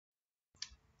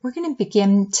We're going to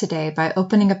begin today by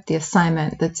opening up the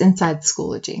assignment that's inside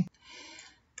Schoology.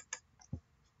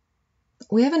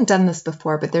 We haven't done this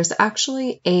before, but there's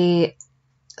actually a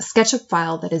SketchUp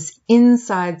file that is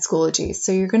inside Schoology.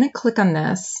 So you're going to click on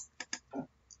this,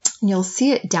 and you'll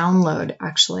see it download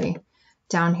actually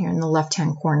down here in the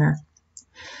left-hand corner.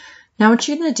 Now what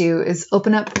you're going to do is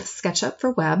open up SketchUp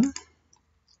for Web.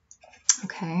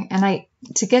 Okay, and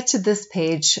to get to this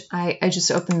page, I just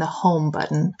opened the Home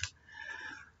button.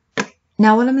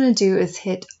 Now what I'm going to do is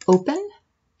hit Open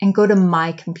and go to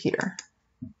My Computer.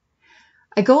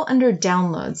 I go under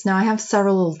Downloads. Now I have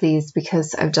several of these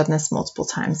because I've done this multiple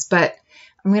times, but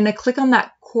I'm going to click on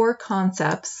that Core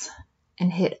Concepts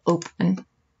and hit Open.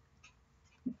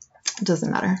 It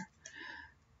doesn't matter.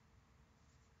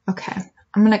 Okay,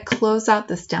 I'm going to close out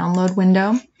this download window,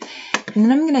 and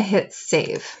then I'm going to hit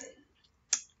Save.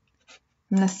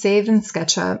 I'm going to save in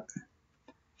SketchUp,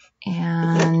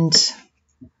 and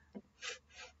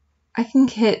I can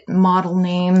hit Model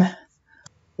Name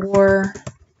or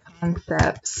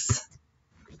Concepts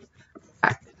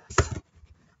Practice.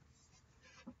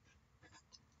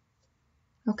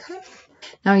 Okay,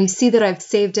 now you see that I've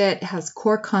saved it. It has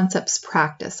Core Concepts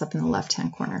Practice up in the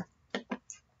left-hand corner.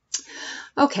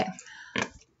 Okay,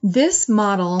 this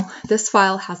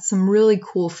file has some really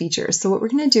cool features. So what we're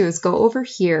going to do is go over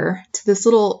here to this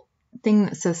little thing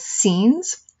that says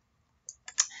Scenes.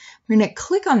 We're going to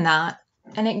click on that,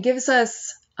 and it gives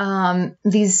us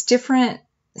these different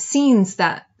scenes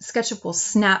that SketchUp will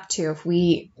snap to if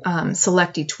we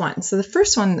select each one. So the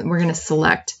first one that we're going to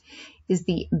select is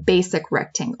the basic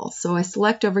rectangle. So I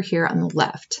select over here on the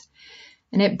left,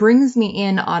 and it brings me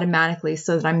in automatically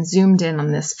so that I'm zoomed in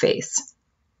on this face.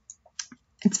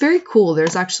 It's very cool.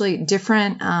 There's actually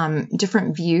different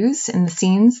views in the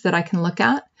scenes that I can look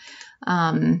at.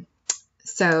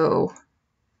 So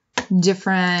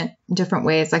different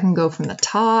ways I can go from the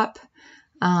top.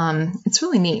 It's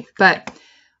really neat, but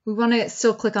we want to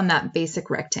still click on that basic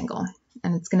rectangle,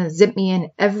 and it's going to zip me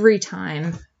in every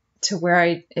time to where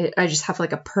I just have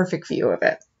like a perfect view of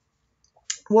it.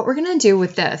 What we're going to do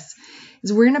with this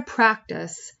is we're going to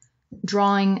practice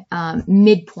drawing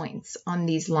midpoints on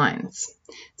these lines.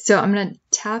 So I'm going to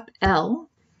tap L,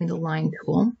 the line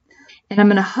tool, and I'm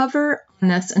going to hover on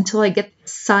this until I get the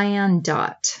cyan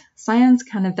dot. Cyan's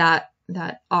kind of that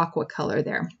aqua color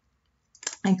there.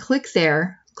 I click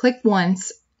there, click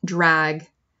once, drag,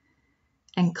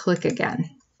 and click again.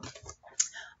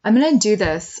 I'm going to do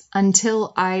this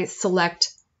until I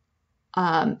select,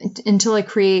 until I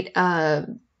create a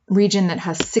region that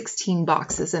has 16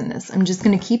 boxes in this. I'm just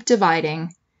going to keep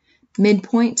dividing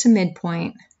midpoint to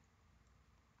midpoint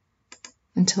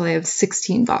until I have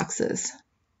 16 boxes.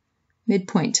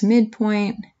 Midpoint to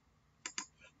midpoint,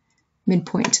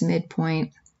 midpoint to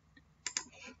midpoint.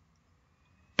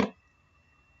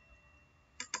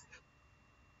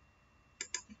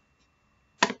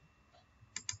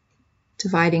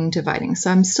 Dividing.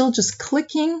 So I'm still just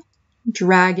clicking,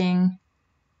 dragging,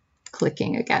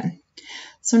 clicking again.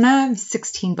 So now I have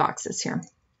 16 boxes here.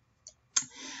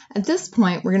 At this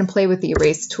point, we're going to play with the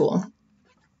erase tool.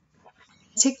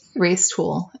 Take the erase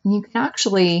tool, and you can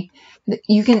actually,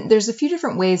 there's a few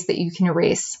different ways that you can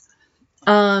erase.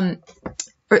 The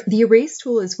erase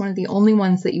tool is one of the only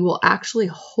ones that you will actually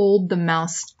hold the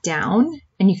mouse down,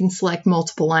 and you can select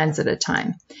multiple lines at a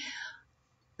time.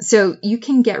 So you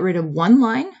can get rid of one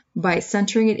line by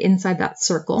centering it inside that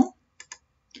circle,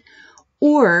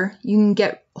 or you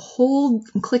can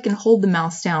click and hold the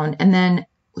mouse down and then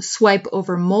swipe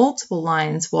over multiple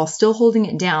lines while still holding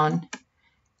it down,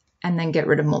 and then get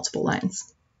rid of multiple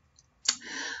lines.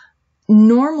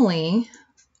 Normally,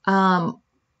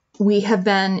 we have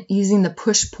been using the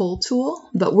push-pull tool,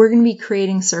 but we're going to be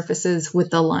creating surfaces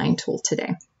with the line tool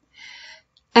today.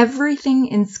 Everything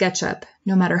in SketchUp,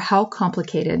 no matter how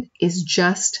complicated, is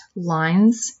just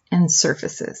lines and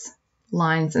surfaces.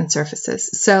 Lines and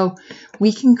surfaces. So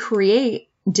we can create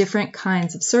different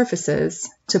kinds of surfaces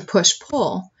to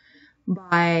push-pull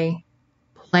by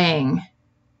playing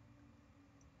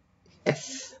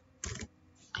with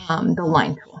the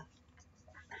line tool.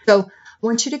 So I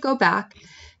want you to go back,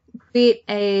 create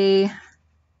again,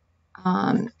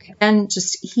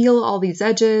 just heal all these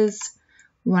edges.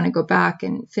 We want to go back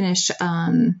and finish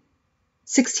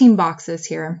 16 boxes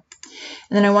here.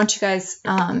 And then I want you guys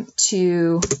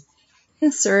to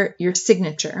insert your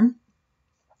signature. I'm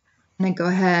going to go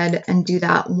ahead and do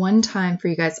that one time for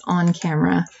you guys on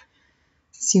camera.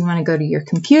 So you want to go to your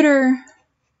computer,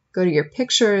 go to your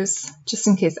pictures, just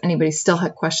in case anybody still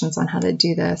had questions on how to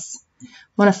do this. I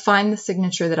want to find the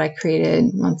signature that I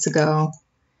created months ago.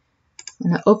 I'm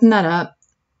going to open that up,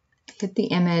 hit the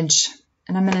image,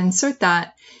 and I'm going to insert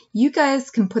that. You guys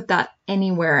can put that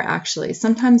anywhere, actually.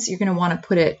 Sometimes you're going to want to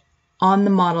put it on the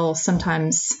model,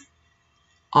 sometimes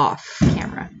off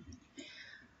camera.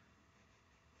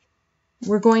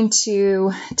 We're going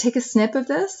to take a snip of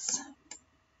this.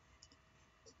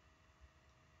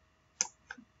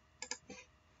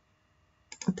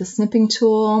 With the snipping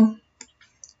tool.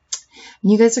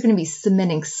 And you guys are going to be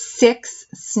submitting 6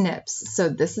 snips. So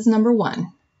this is number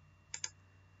 1.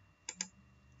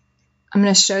 I'm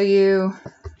going to show you,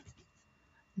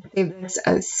 save this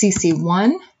as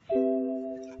CC1. Okay.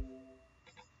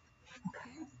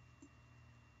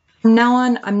 From now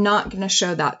on, I'm not going to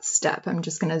show that step. I'm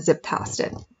just going to zip past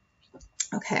it.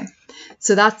 Okay,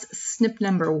 so that's snip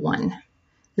number 1.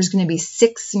 There's going to be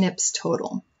 6 snips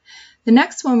total. The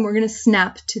next one, we're going to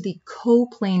snap to the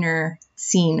coplanar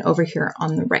scene over here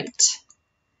on the right.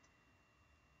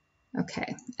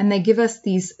 Okay, and they give us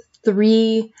these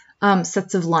 3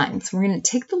 sets of lines. We're going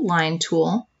to take the line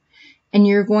tool, and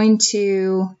you're going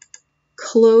to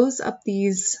close up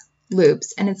these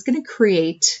loops, and it's going to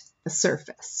create a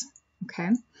surface. Okay,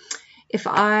 if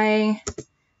I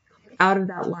out of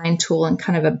that line tool and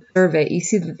kind of observe it, you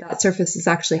see that that surface is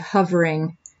actually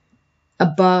hovering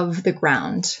above the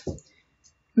ground.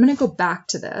 I'm going to go back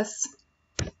to this.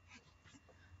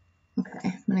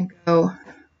 Okay, I'm going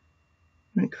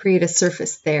to create a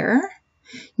surface there.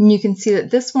 And you can see that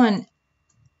this one,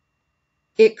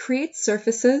 it creates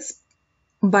surfaces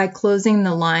by closing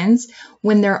the lines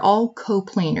when they're all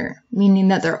coplanar, meaning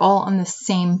that they're all on the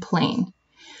same plane.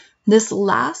 This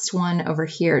last one over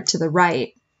here to the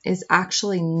right is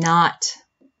actually not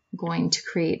going to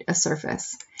create a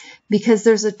surface because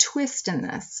there's a twist in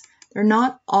this. They're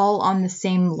not all on the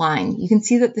same line. You can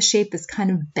see that the shape is kind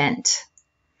of bent.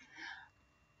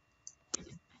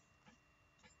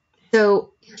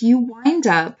 So if you wind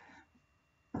up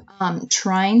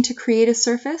trying to create a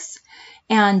surface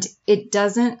and it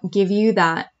doesn't give you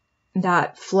that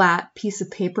flat piece of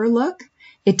paper look,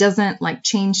 it doesn't like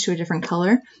change to a different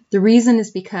color. The reason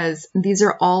is because these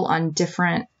are all on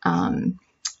different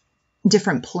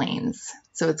planes.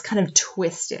 So it's kind of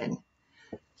twisted.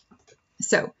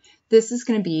 So this is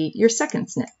going to be your second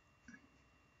snip.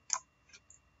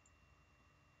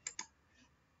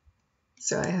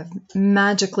 So I have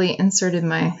magically inserted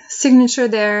my signature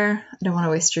there. I don't want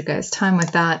to waste your guys' time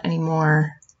with that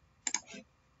anymore.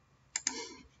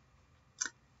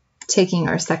 Taking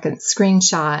our second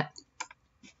screenshot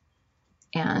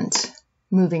and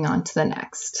moving on to the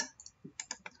next.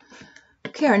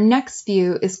 Okay, our next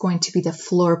view is going to be the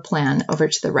floor plan over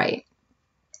to the right.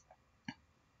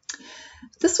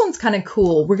 This one's kind of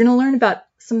cool. We're going to learn about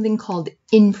something called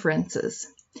inferences.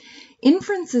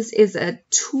 Inferences is a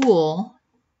tool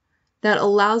that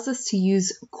allows us to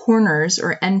use corners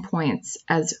or endpoints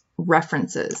as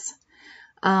references.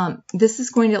 This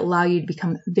is going to allow you to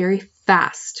become very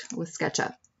fast with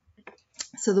SketchUp.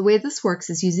 So the way this works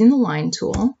is using the line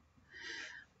tool.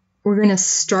 We're going to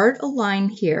start a line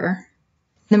here,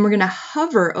 then we're going to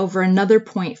hover over another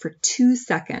point for 2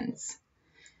 seconds.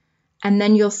 And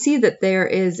then you'll see that there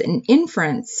is an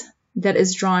inference that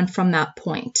is drawn from that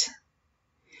point.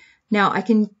 Now I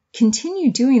can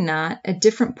continue doing that at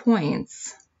different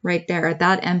points right there at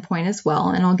that endpoint as well,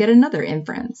 and I'll get another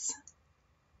inference.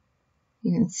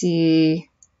 You can see,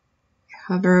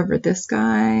 hover over this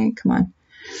guy, come on.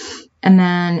 And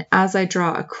then as I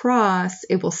draw across,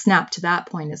 it will snap to that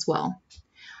point as well.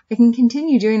 I can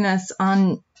continue doing this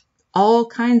on all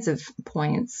kinds of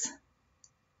points.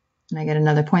 And I get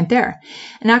another point there.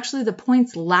 And actually the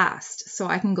points last. So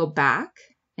I can go back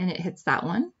and it hits that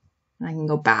one. And I can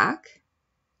go back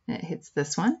and it hits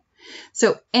this one.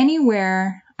 So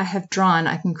anywhere I have drawn,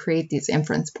 I can create these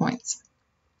inference points.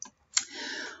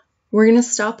 We're going to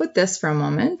stop with this for a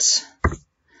moment.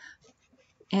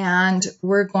 And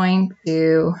we're going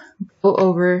to go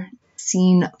over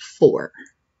scene 4.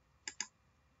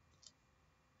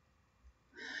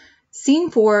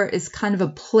 Scene 4 is kind of a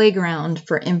playground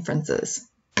for inferences.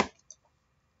 I'm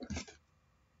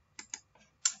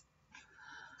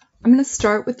going to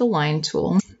start with the line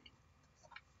tool.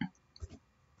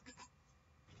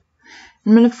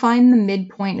 I'm going to find the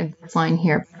midpoint of this line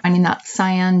here, finding that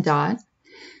cyan dot.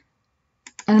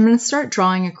 And I'm going to start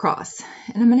drawing across.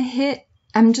 And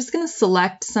I'm just going to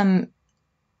select some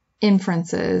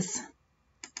inferences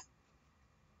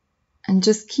and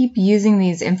just keep using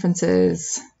these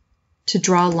inferences to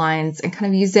draw lines and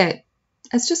kind of use it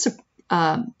as just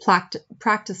a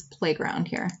practice playground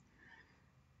here.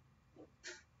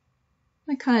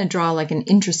 I kind of draw like an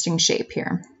interesting shape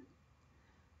here.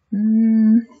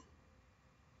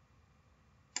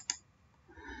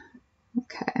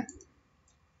 Okay.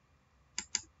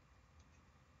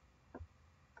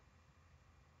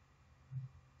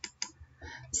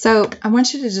 So I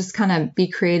want you to just kind of be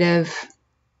creative,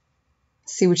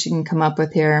 see what you can come up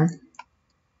with here.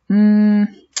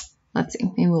 Let's see,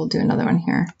 maybe we'll do another one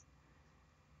here.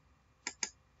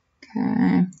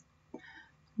 Okay,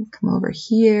 come over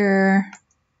here.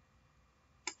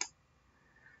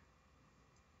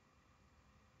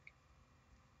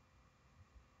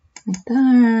 Right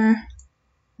there.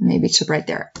 Maybe to right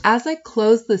there. As I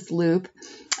close this loop,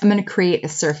 I'm going to create a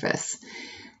surface,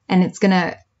 and it's going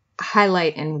to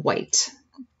highlight in white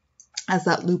as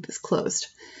that loop is closed.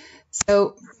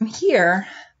 So from here,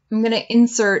 I'm going to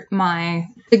insert my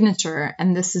signature,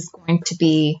 and this is going to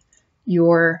be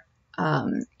your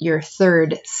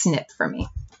third snip for me.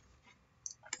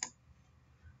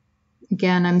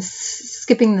 Again, I'm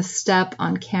skipping the step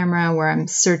on camera where I'm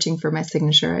searching for my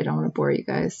signature. I don't want to bore you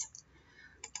guys.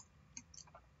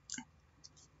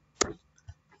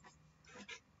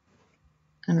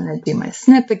 I'm going to do my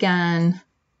snip again.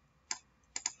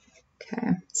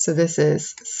 Okay, so this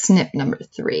is snip number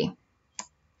 3,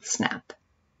 snap.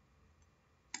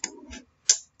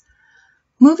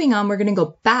 Moving on, we're going to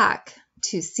go back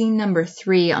to scene number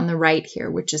 3 on the right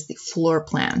here, which is the floor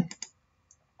plan.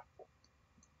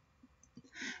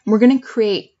 We're going to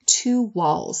create 2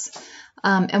 walls,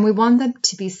 and we want them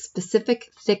to be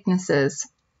specific thicknesses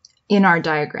in our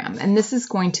diagram. And this is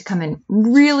going to come in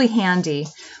really handy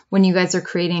when you guys are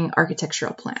creating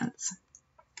architectural plans.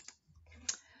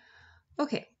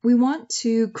 Okay, we want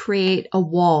to create a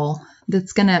wall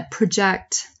that's going to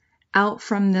project out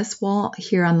from this wall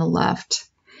here on the left.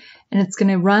 And it's going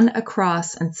to run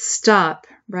across and stop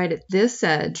right at this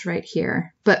edge right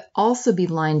here, but also be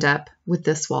lined up with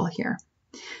this wall here.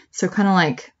 So kind of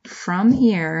like from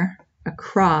here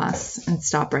across and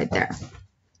stop right there.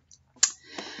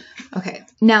 Okay,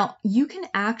 now you can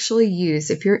actually use,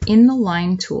 if you're in the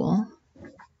line tool,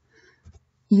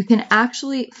 you can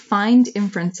actually find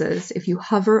inferences if you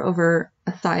hover over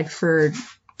a side for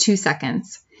 2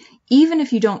 seconds, even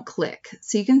if you don't click.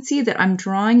 So you can see that I'm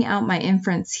drawing out my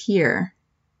inference here.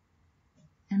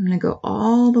 I'm going to go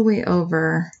all the way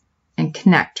over and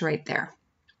connect right there.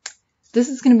 This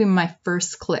is going to be my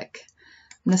first click.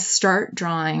 I'm going to start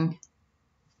drawing.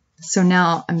 So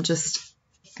now I'm just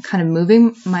kind of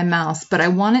moving my mouse, but I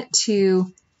want it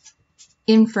to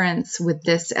inference with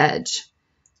this edge.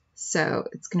 So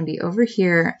it's going to be over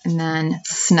here and then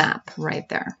snap right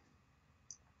there.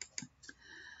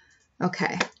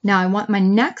 Okay, now I want my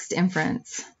next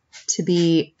inference to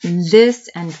be this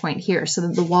endpoint here so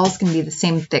that the wall is going to be the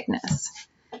same thickness.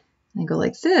 I go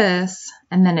like this,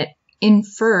 and then it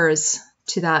infers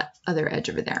to that other edge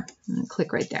over there. I'm going to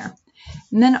click right there.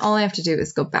 And then all I have to do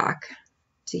is go back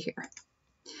to here.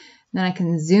 Then I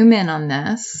can zoom in on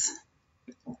this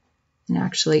and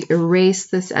actually erase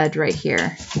this edge right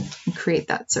here and create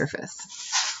that surface.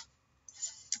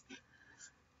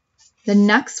 The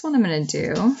next one I'm going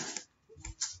to do,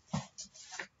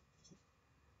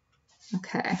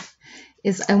 okay,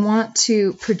 is I want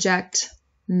to project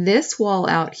this wall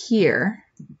out here,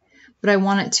 but I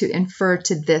want it to infer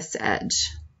to this edge.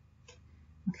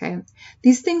 Okay,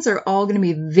 these things are all going to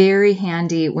be very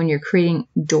handy when you're creating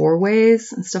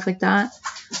doorways and stuff like that.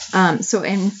 So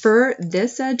infer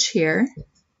this edge here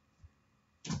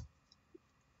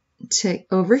to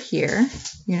over here.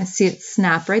 You're going to see it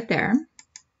snap right there.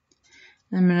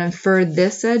 I'm going to infer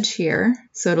this edge here,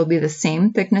 so it'll be the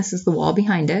same thickness as the wall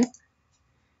behind it,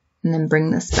 and then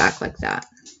bring this back like that.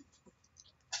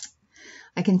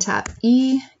 I can tap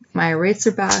E, my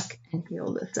eraser back, and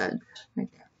heal this edge right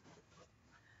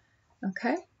there.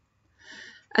 Okay.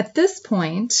 At this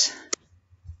point,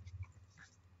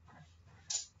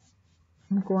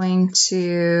 I'm going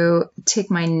to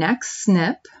take my next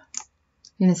snip.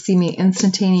 You're going to see me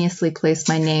instantaneously place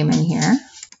my name in here.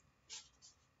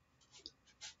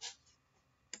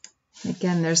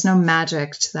 Again, there's no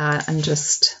magic to that. I'm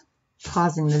just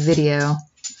pausing the video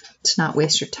to not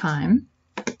waste your time.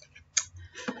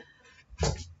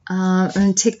 I'm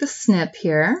going to take the snip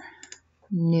here,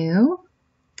 new.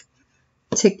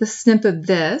 Take the snip of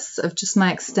this, of just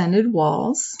my extended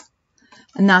walls,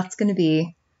 and that's going to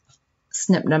be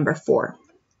snip number 4.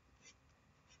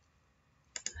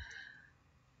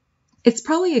 It's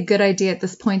probably a good idea at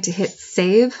this point to hit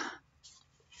save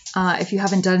if you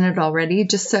haven't done it already,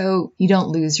 just so you don't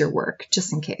lose your work,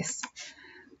 just in case.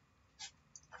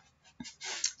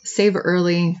 Save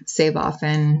early, save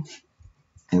often.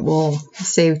 It will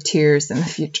save tears in the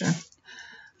future.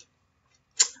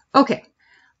 Okay.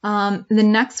 The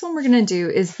next one we're going to do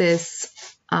is this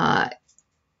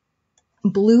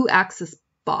blue axis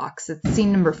box. It's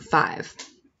scene number 5.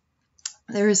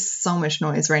 There is so much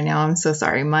noise right now. I'm so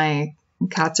sorry. My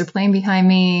Cats are playing behind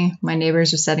me. My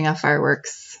neighbors are setting off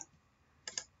fireworks.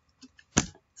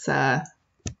 It's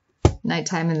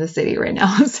nighttime in the city right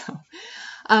now. So,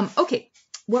 okay,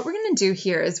 what we're going to do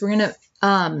here is we're going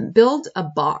to build a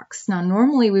box. Now,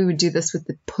 normally we would do this with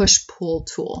the push-pull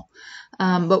tool,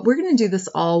 but we're going to do this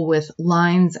all with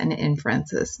lines and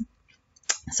inferences.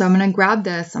 So I'm going to grab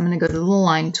this. I'm going to go to the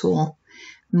line tool.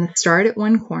 I'm going to start at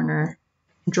one corner,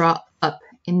 draw up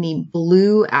in the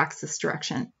blue axis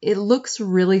direction. It looks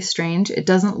really strange. It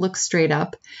doesn't look straight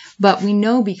up, but we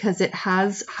know because it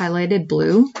has highlighted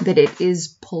blue that it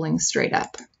is pulling straight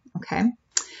up. Okay, I'm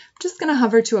just going to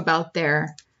hover to about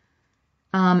there.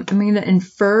 I'm going to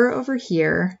infer over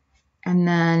here and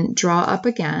then draw up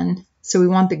again. So we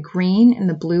want the green and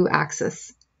the blue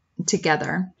axis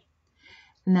together.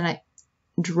 And then I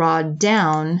draw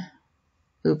down.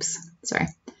 Oops, sorry.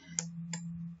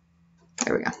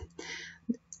 There we go.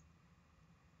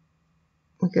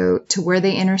 We go to where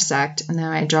they intersect, and then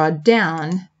I draw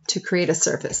down to create a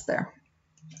surface there.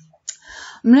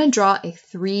 I'm going to draw a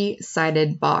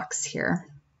three-sided box here.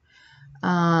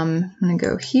 I'm going to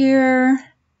go here,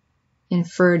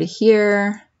 infer to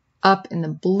here, up in the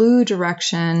blue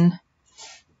direction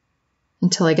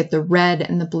until I get the red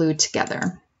and the blue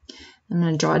together. I'm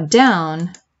going to draw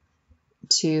down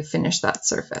to finish that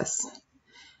surface.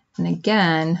 And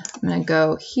again, I'm going to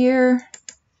go here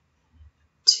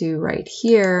to right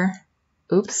here.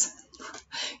 Oops.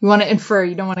 You want to infer,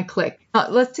 you don't want to click.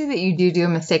 Let's say that you do a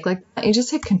mistake like that. You just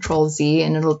hit Control Z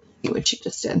and it'll do what you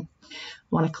just did.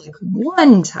 Want to click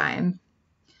one time,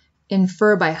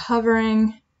 infer by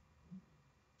hovering,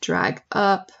 drag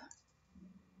up.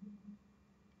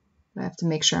 I have to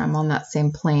make sure I'm on that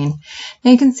same plane.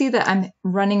 Now you can see that I'm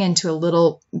running into a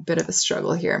little bit of a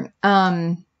struggle here.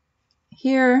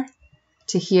 Here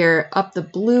to here, up the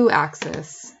blue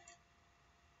axis.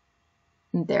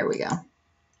 And there we go.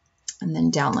 And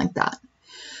then down like that.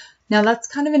 Now that's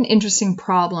kind of an interesting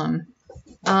problem.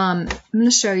 I'm going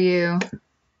to show you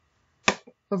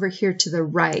over here to the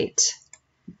right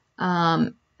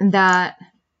that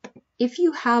if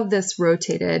you have this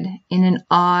rotated in an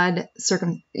odd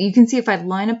you can see if I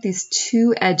line up these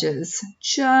two edges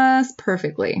just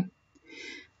perfectly,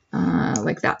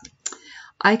 like that,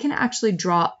 I can actually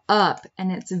draw up,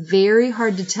 and it's very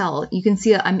hard to tell. You can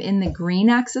see I'm in the green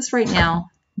axis right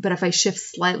now, but if I shift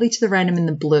slightly to the right, I'm in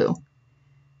the blue.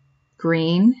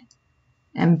 Green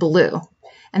and blue.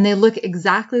 And they look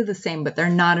exactly the same, but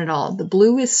they're not at all. The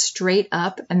blue is straight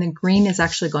up, and the green is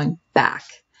actually going back.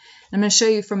 I'm going to show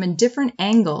you from a different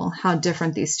angle how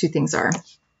different these two things are.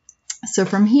 So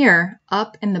from here,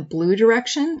 up in the blue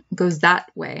direction goes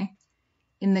that way.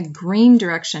 In the green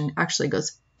direction actually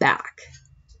goes back.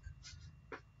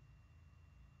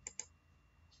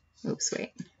 Oops,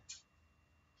 wait.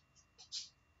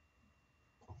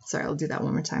 Sorry, I'll do that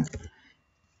one more time.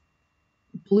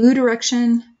 Blue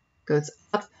direction goes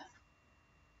up.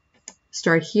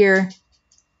 Start here.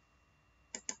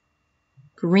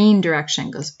 Green direction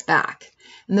goes back.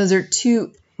 And those are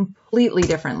two completely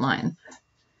different lines.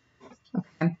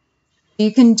 Okay.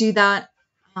 You can do that.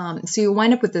 So you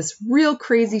wind up with this real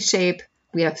crazy shape.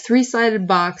 We have three-sided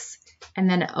box and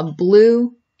then a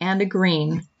blue and a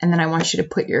green, and then I want you to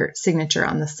put your signature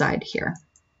on the side here.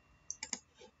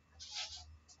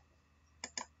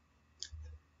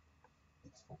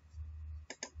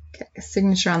 Okay,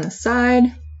 signature on the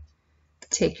side,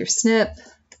 take your snip,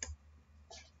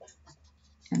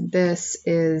 and this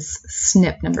is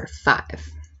snip number 5.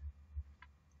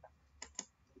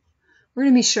 We're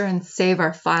going to be sure and save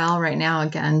our file right now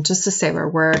again, just to save our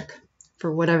work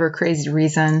for whatever crazy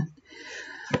reason.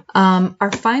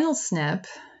 Our final snip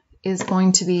is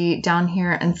going to be down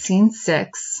here in scene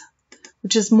 6,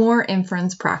 which is more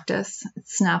inference practice. It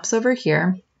snaps over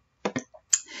here.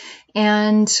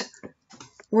 And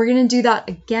we're going to do that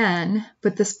again,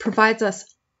 but this provides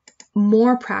us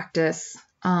more practice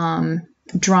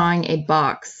drawing a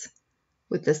box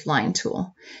with this line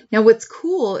tool. Now what's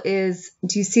cool is,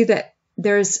 do you see that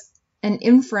there's an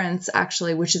inference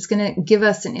actually, which is going to give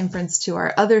us an inference to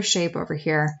our other shape over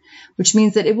here, which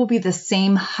means that it will be the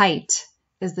same height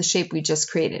as the shape we just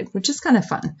created, which is kind of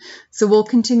fun. So we'll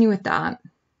continue with that.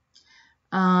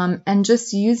 And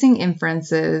just using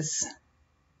inferences,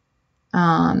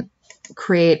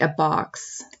 create a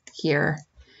box here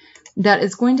that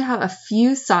is going to have a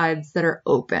few sides that are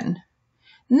open.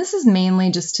 And this is mainly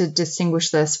just to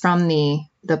distinguish this from the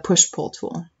push-pull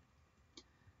tool.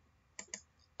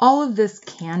 All of this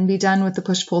can be done with the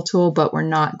push-pull tool, but we're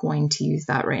not going to use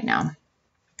that right now.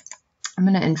 I'm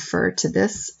going to infer to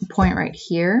this point right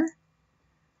here.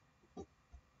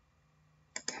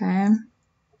 Okay.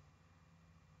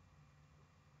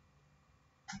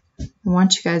 I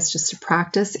want you guys just to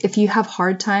practice. If you have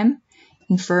hard time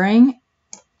inferring,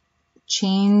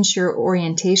 change your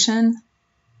orientation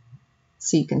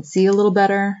so you can see a little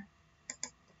better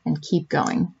and keep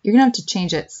going. You're gonna have to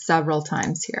change it several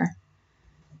times here.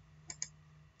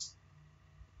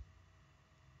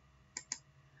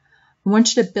 I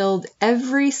want you to build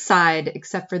every side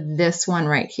except for this one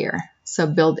right here. So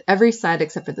build every side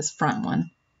except for this front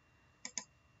one.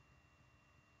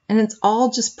 And it's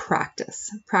all just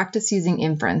practice. Practice using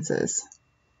inferences.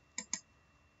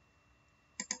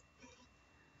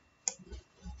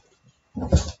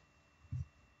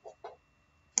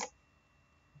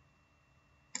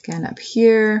 Again, up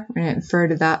here, we're going to infer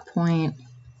to that point.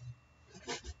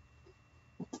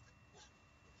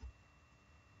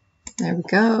 There we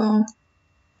go.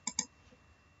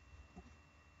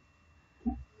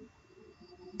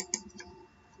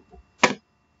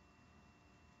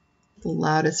 The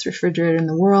loudest refrigerator in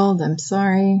the world, I'm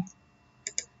sorry.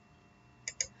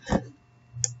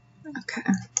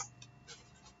 Okay.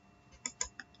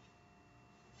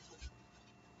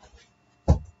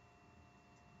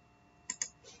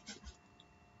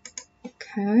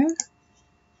 Okay.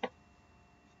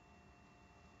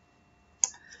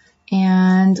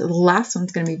 And the last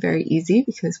one's going to be very easy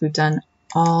because we've done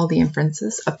all the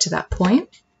inferences up to that point.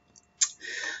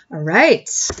 All right.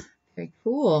 Very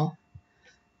cool.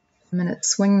 I'm going to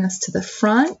swing this to the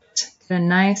front, get a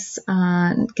nice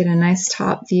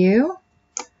top view.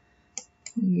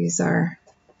 Use our,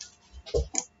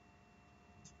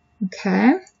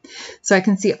 okay. So I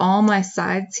can see all my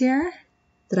sides here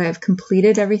that I have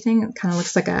completed everything. It kind of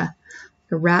looks like a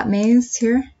rat maze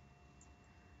here.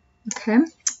 Okay.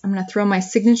 I'm going to throw my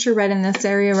signature right in this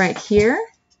area right here.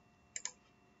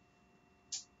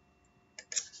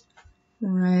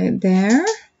 Right there.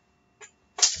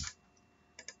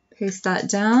 Paste that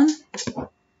down,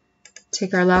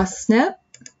 take our last snip,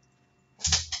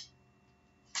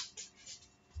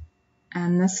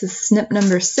 and this is snip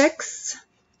number 6,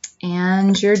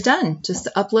 and you're done. Just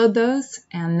upload those,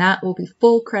 and that will be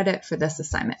full credit for this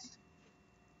assignment.